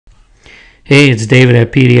Hey, it's David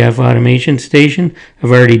at PDF Automation Station. I've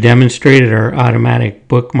already demonstrated our automatic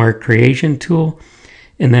bookmark creation tool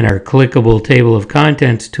and then our clickable table of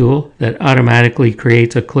contents tool that automatically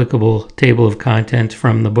creates a clickable table of contents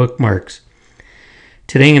from the bookmarks.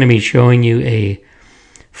 Today I'm going to be showing you a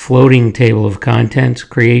floating table of contents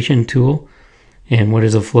creation tool. And what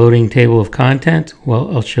is a floating table of contents?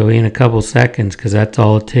 Well, I'll show you in a couple seconds because that's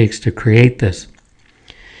all it takes to create this.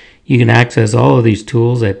 You can access all of these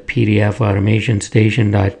tools at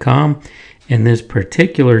pdfautomationstation.com, and this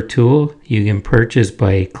particular tool you can purchase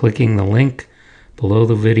by clicking the link below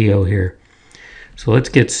the video here. So let's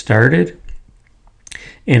get started.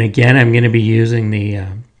 And again, I'm going to be using the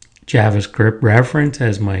JavaScript reference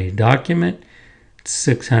as my document. It's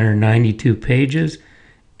 692 pages,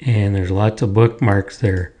 and there's lots of bookmarks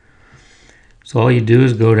there. So all you do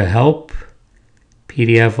is go to Help,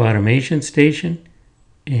 PDF Automation Station.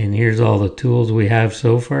 And here's all the tools we have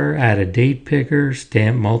so far. Add a date picker,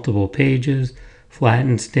 stamp multiple pages,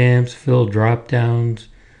 flatten stamps, fill drop downs,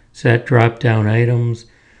 set drop down items,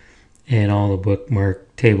 and all the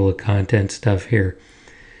bookmark table of contents stuff here.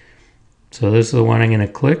 So this is the one I'm going to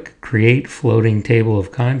click, create floating table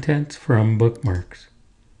of contents from bookmarks.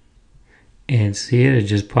 And see it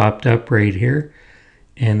just popped up right here.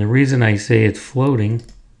 And the reason I say it's floating,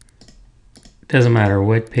 it doesn't matter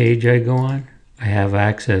what page I go on. I have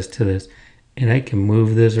access to this, and I can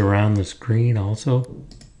move this around the screen also,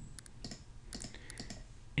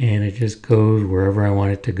 and it just goes wherever I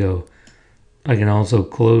want it to go. I can also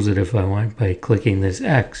close it if I want by clicking this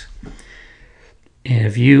X. And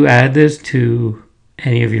if you add this to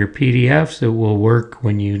any of your PDFs, it will work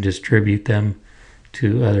when you distribute them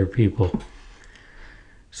to other people.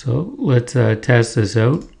 So let's test this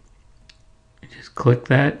out. Just click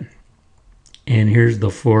that, and here's the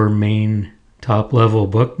 4 main top level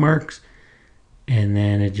bookmarks, and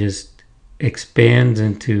then it just expands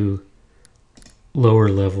into lower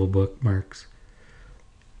level bookmarks.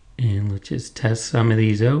 And let's just test some of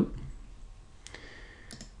these out.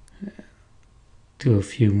 Do a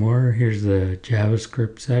few more. Here's the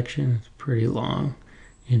JavaScript section. It's pretty long.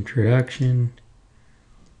 Introduction.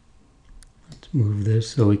 Let's move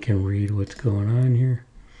this so we can read what's going on here.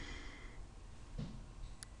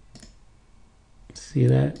 See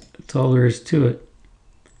that? That's all there is to it.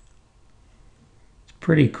 It's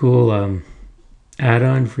pretty cool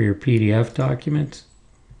add-on for your PDF documents.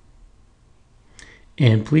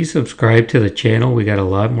 And please subscribe to the channel. We got a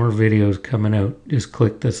lot more videos coming out. Just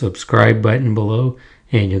click the subscribe button below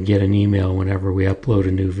and you'll get an email whenever we upload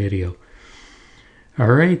a new video.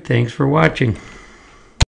 All right, thanks for watching.